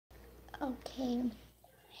Okay,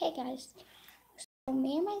 hey guys. So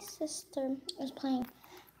me and my sister was playing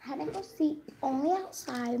hide and go seek only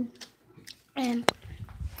outside, and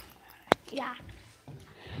yeah.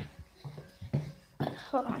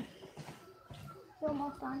 Hold on. You're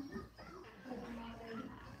almost done.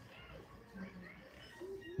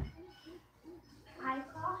 I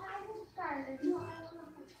call hide and started,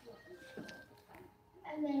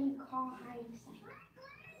 and then you call hide and seek.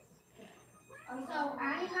 So I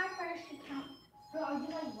had first to count. So are you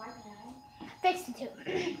like wiping out? Fix it too.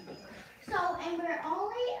 So, and we're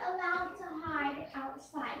only allowed to hide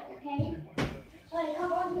outside, okay? Wait, how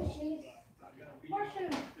about the shoes? More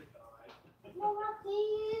shoes. No, not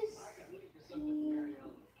these.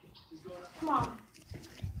 Come on.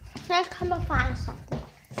 Let's come and find something.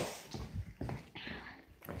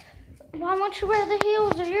 Why won't you wear the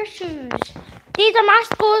heels of your shoes? These are my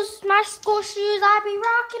school shoes. I be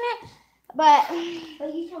rocking it. But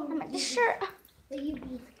you told me this shirt. But you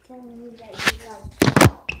be telling me that you like.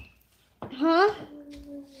 Huh?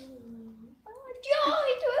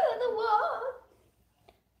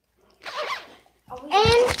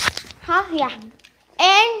 And, huh? Yeah.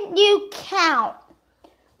 And you count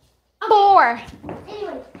 4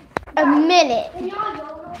 a minute.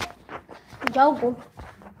 Yoga.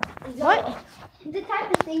 What? The type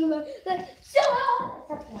of thing like,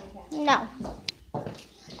 no.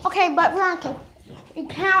 Okay, but Veronica, you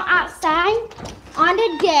count outside on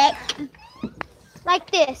the deck like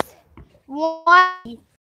this. 1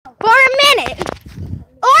 for a minute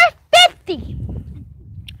or 50.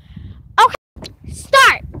 Okay,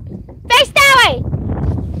 start. Face that way.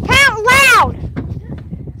 Count loud.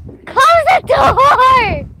 Close the door.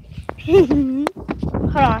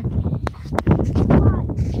 Hold on.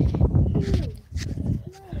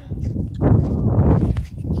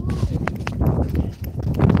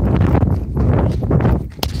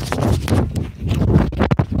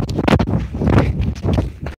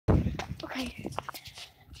 Okay.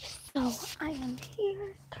 So I am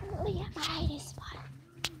here currently at my hiding spot.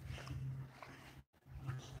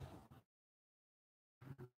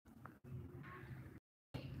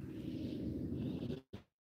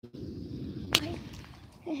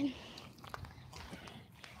 And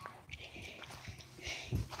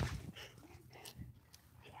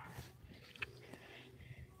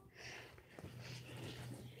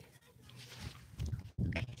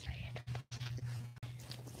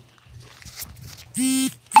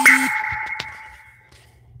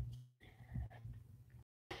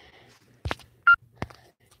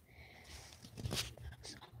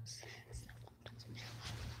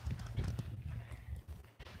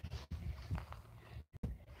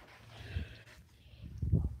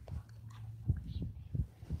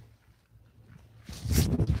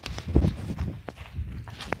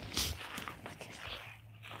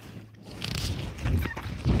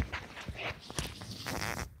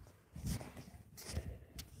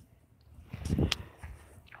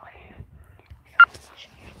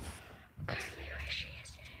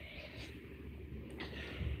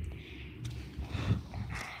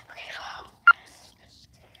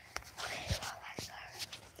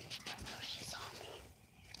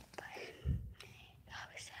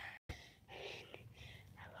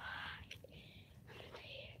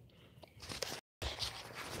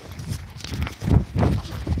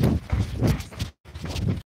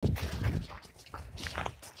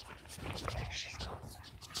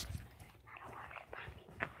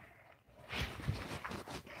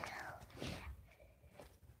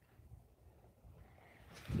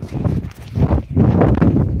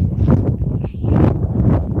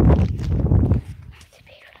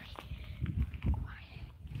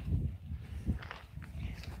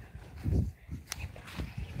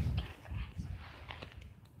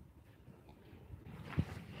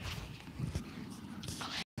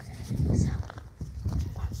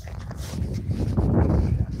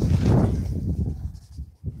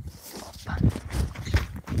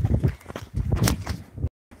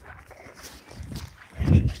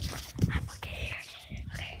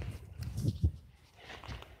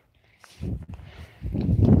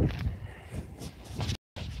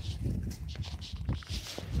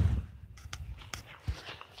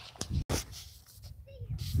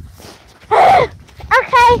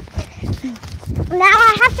okay. Now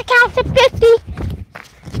I have to count to 50.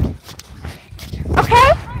 Okay?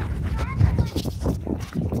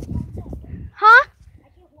 Huh?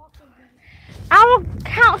 I will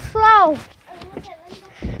count slow.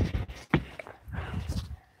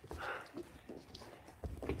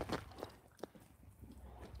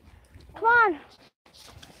 Come on.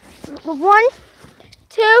 1,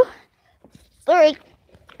 2, 3,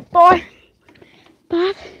 4,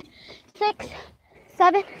 5,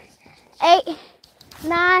 7, 8,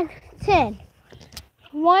 9, 10.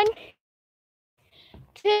 1,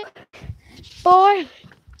 2, 4,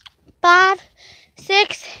 5,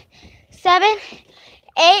 6, 7,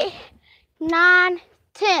 8, 9,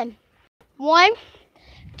 10. 1,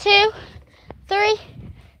 2, 3,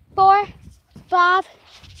 4, 5,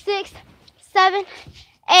 6, 7,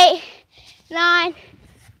 8, 9,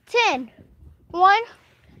 10. 1,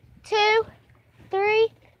 2, 3,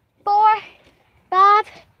 4, 5,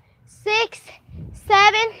 6,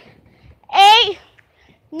 7, 8,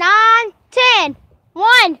 9, 10.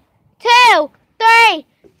 1, 2, 3,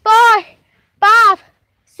 4, 5,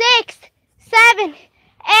 6, 7,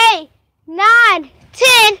 8, 9,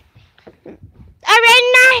 10. Alright,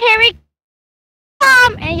 now here we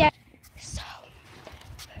come. And yeah, so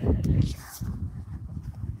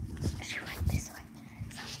she went this way.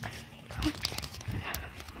 So I'm gonna be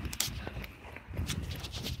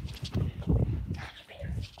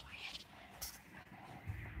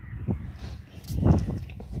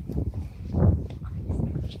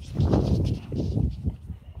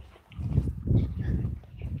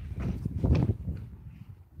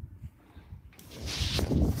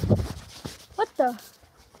What the?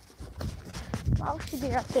 Why would she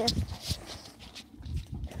be up there?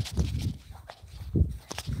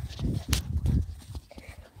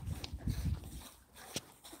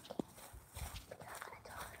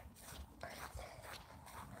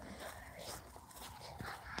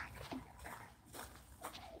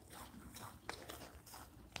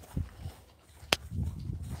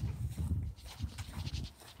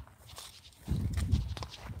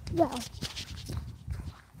 Well.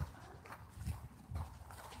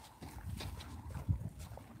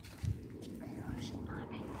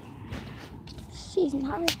 She's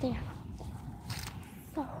not right there.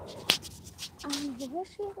 So, where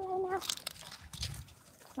she is right now,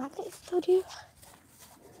 like I told you,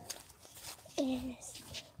 is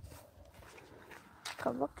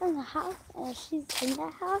go look in the house, and if she's in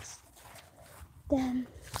that house, then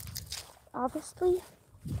obviously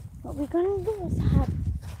what we're gonna do is have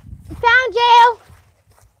found jail.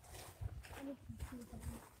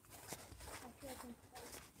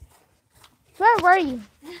 Where were you?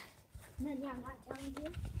 I'm not telling you.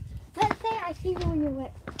 Let's say I see you when you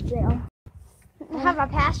went there. Have I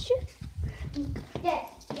passed you? Yes,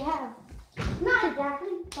 you have. Not exactly,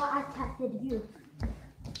 but I passed you.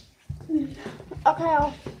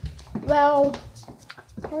 Okay, well,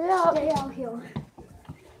 hurry up. Stay out here.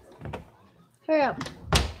 Hurry up.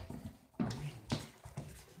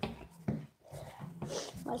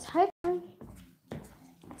 Let's hope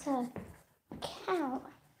to count.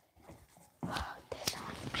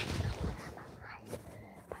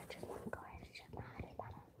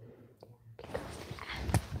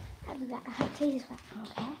 I have to tell you something,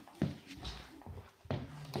 okay?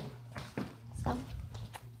 So,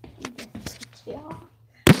 this is y'all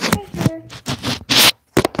right here.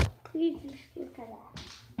 Please just look at that.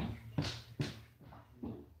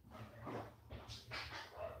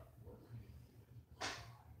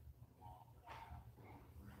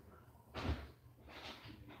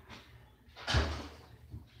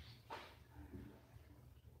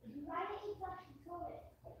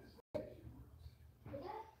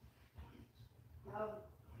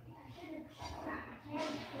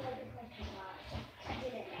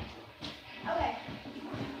 Okay.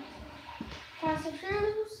 Have some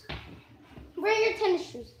shoes. Wear your tennis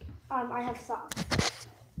shoes. I have socks.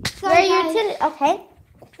 So wear your tennis. Okay.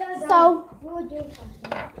 So we'll do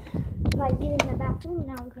something. Like get in the bathroom.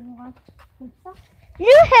 Now we're gonna watch some stuff.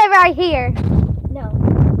 You hit right here. No.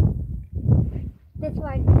 That's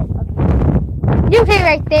why I said okay. You hit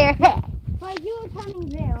right there. While you were turning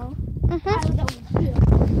there, I was over here.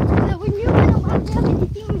 So when you went around there, and you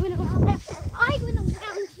see me went around there, I went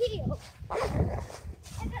around here.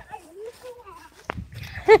 And then I moved around.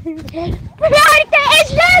 Veronica,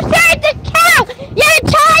 it's your turn to count! You're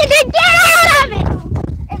trying to get out of it!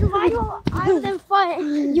 And while I was in front,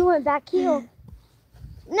 you went back here.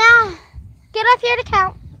 Now, get up here to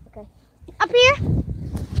count. Okay. Up here.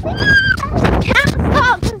 Count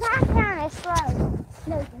slow, because I counted slow.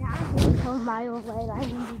 No, I didn't go my own way. I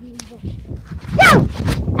didn't use it. No!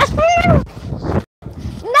 That's for you!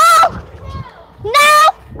 No! No!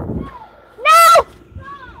 No!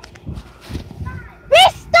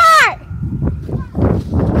 Restart!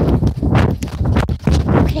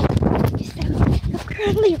 Okay, I'm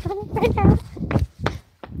currently running right now.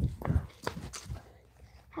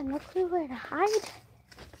 I have no clue where to hide.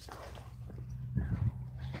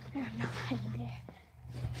 I'm not hiding there.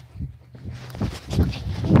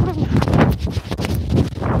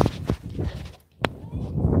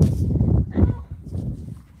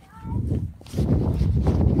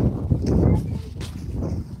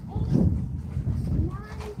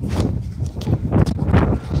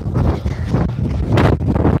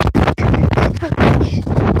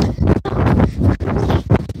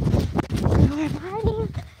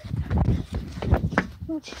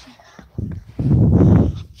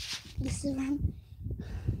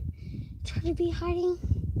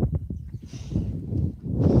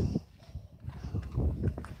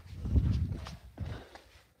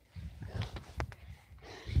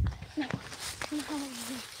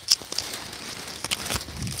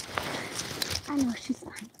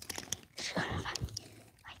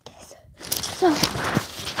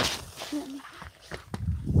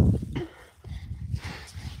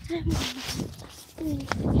 One,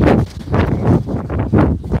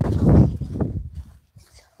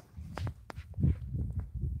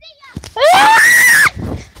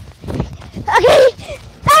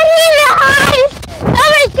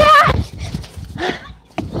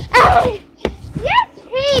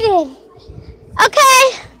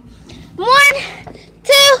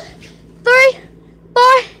 two, three,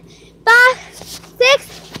 four, five, six,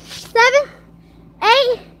 seven.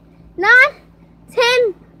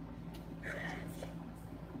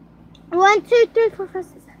 1, 2, 3, 4,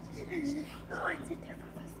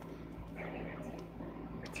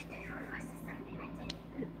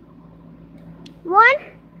 1,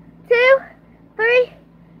 2, 3,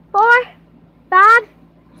 4, 5,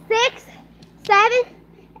 6, 7,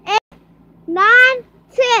 8, 9,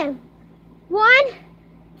 10. 1,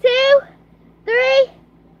 2, 3,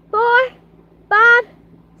 4, 5,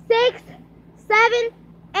 6, 7,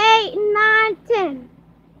 8, 9, 10.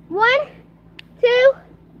 1, 2,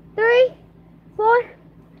 3, 4,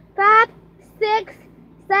 5, 6,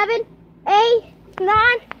 7, 8,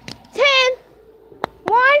 9, 10.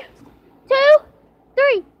 1, 2,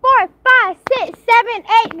 3, 4, 5, 6, 7,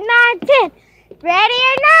 8, 9, 10. Ready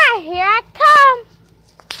or not, here I come.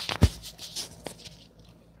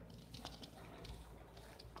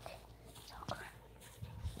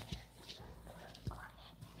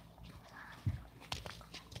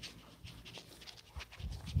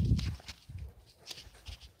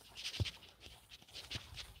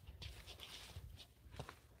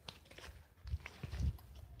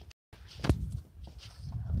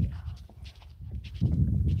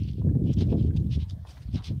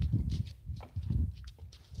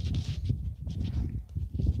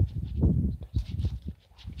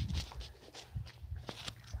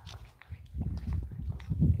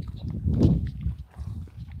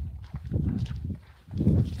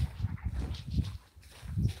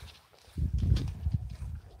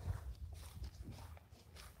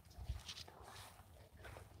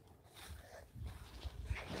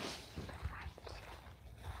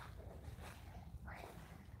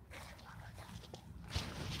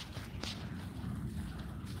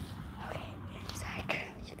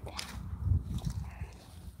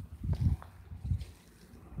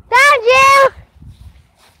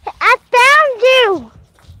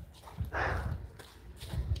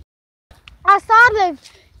 I saw the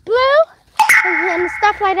blue and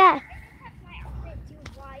stuff like that.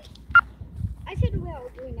 I should wear a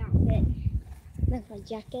green outfit. That's my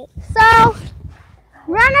jacket. So,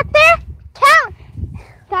 run up there, count.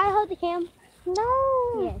 Can I hold the cam?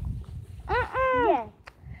 No. Yes. Yes.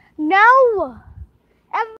 No.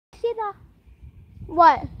 Everybody see the...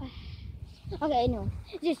 What? Okay, no.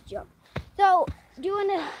 Just jump. So, do you want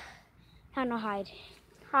to... How to hide?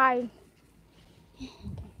 Hide.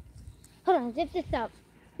 Hold on, zip this up.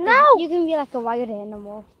 No. You can be like a wild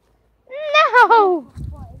animal. No.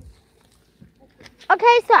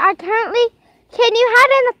 Okay, so I currently... Can you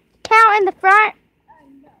hide in the count in the front?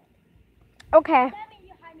 No. Okay. That means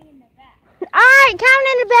you're hiding in the back. Alright, count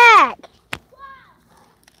in the back.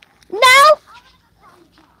 Wow. No.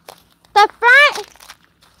 The front.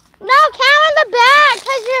 No, count in the back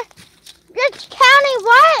because you're counting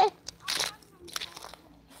what?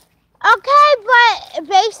 Okay, but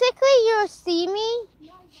basically you'll see me.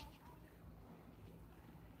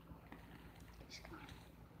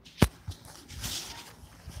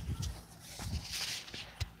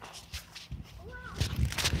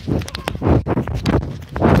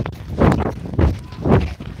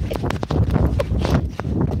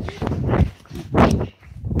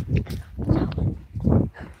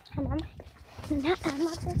 Not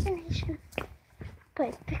my destination, but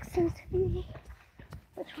it's fixing to be.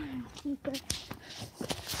 Which one is deeper?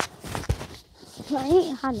 I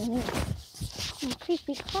ain't hiding it. Some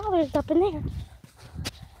creepy crawlers up in there.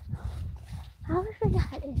 I always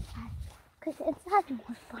forgot inside, because inside is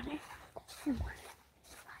more funner and more like.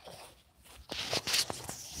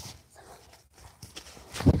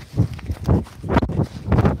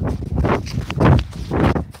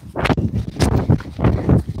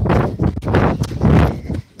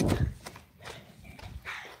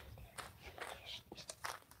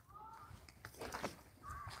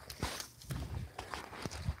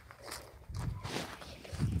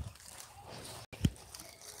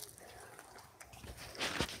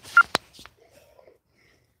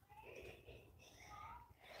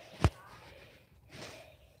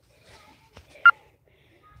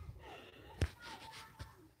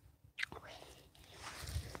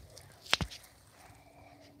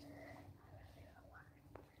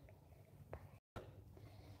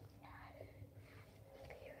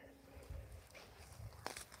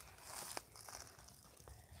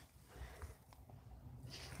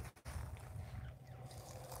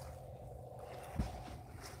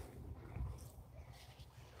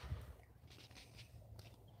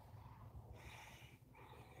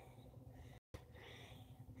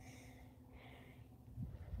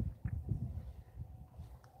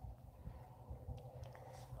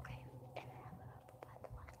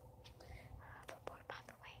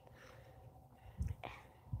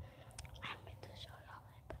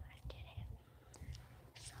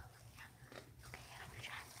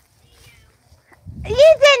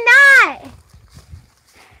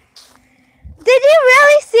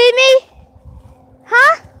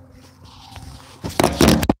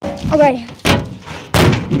 Okay.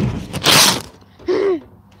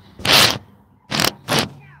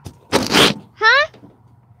 Huh?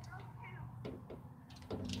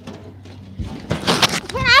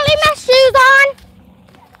 Can I leave my shoes on?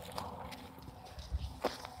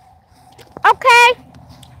 Okay.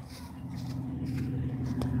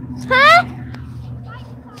 Huh?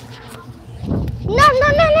 No.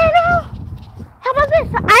 How about this?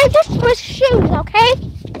 I just switched shoes, okay?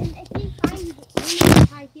 And if you find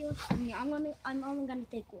high heels from me, I'm only gonna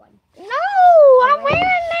take one. No, I'm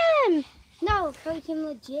wearing them. No, so you can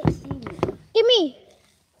legit see me. Give me.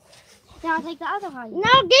 Now I'll take the other high heel.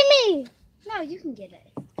 No, give me. No, you can get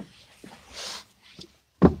it.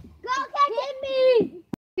 Go get me.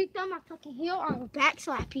 You throw my fucking heel, I will back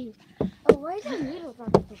slap you. Oh, where's the noodles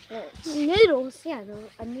on the shorts? Noodles? Yeah,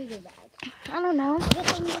 a noodle bag. I don't know. I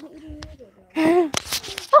guess I'm gonna eat a noodle bag.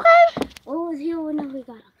 Okay. What was here when we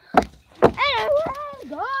got him? Anyway,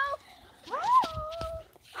 go.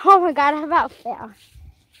 Oh my god, I about fell.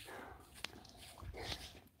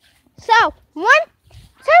 So, 1,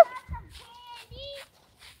 2.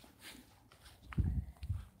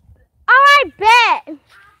 Alright, bet.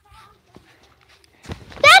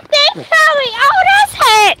 That thing's probably old as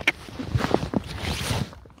heck.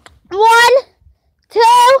 1, 2,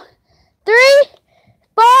 3,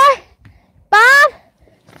 4, 5,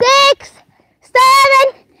 6,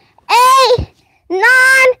 7, 8, 9,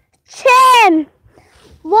 10.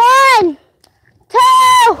 1, 2,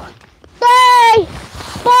 3,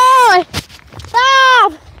 4,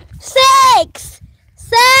 5, 6,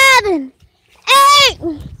 7, 8,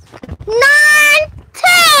 9,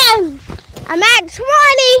 10. I'm at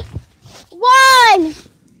 20. 1,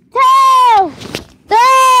 2,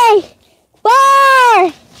 3,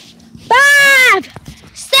 4, 5,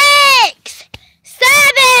 6,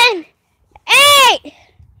 7, 8,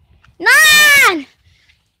 9,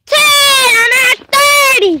 10. I'm at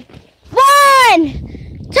 30. 1,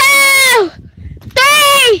 2,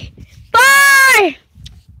 3, 4,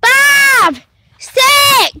 5,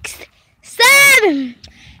 6, 7,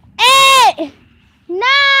 8,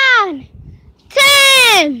 9,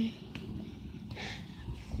 10.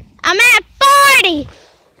 I'm at 40.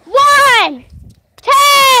 1,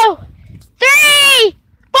 2, 3,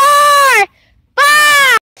 4,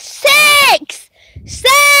 5, 6,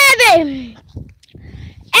 7,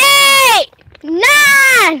 8,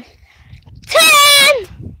 9,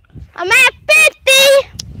 10. I'm at 50.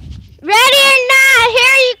 Ready or not,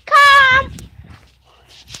 here you come.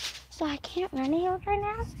 So I can't run heels right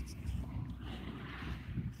now.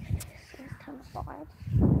 It's kind of hard.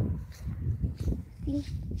 See?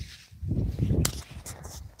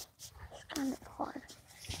 It's kind of hard.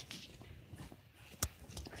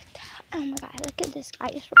 Oh my god, look at this guy.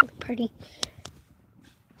 It's really pretty.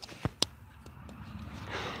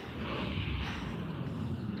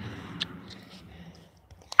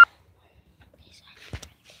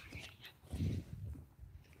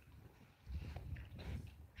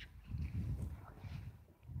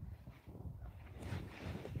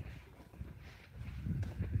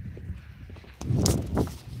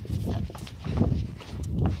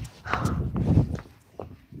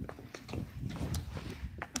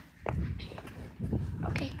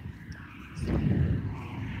 Okay.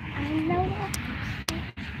 I know that.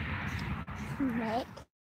 Next.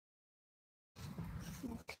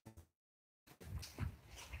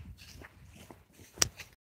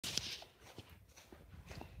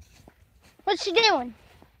 What's she doing?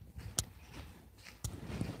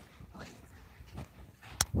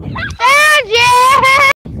 Oh,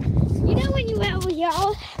 yeah! You know when you went over here?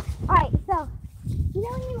 Alright, so, you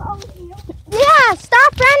know when you were over here? Yeah,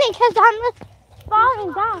 stop running because I'm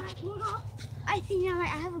falling down. I think I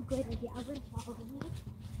have a good idea. I'm going to follow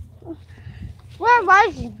you. Where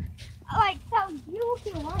was you? Like, so you to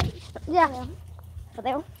the right. Yeah. Go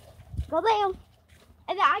there. Go there.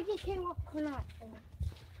 And then I just came off the corner.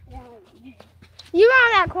 You were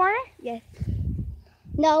on that corner? Yes.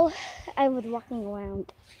 No, I was walking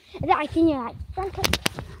around. And then I seen you like, don't take.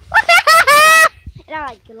 And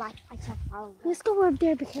I said, follow. Let's go up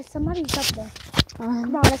there because somebody's up there.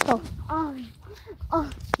 Come on, let's go.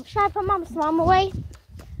 Should I put Mama's mom away?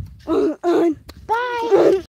 Bye.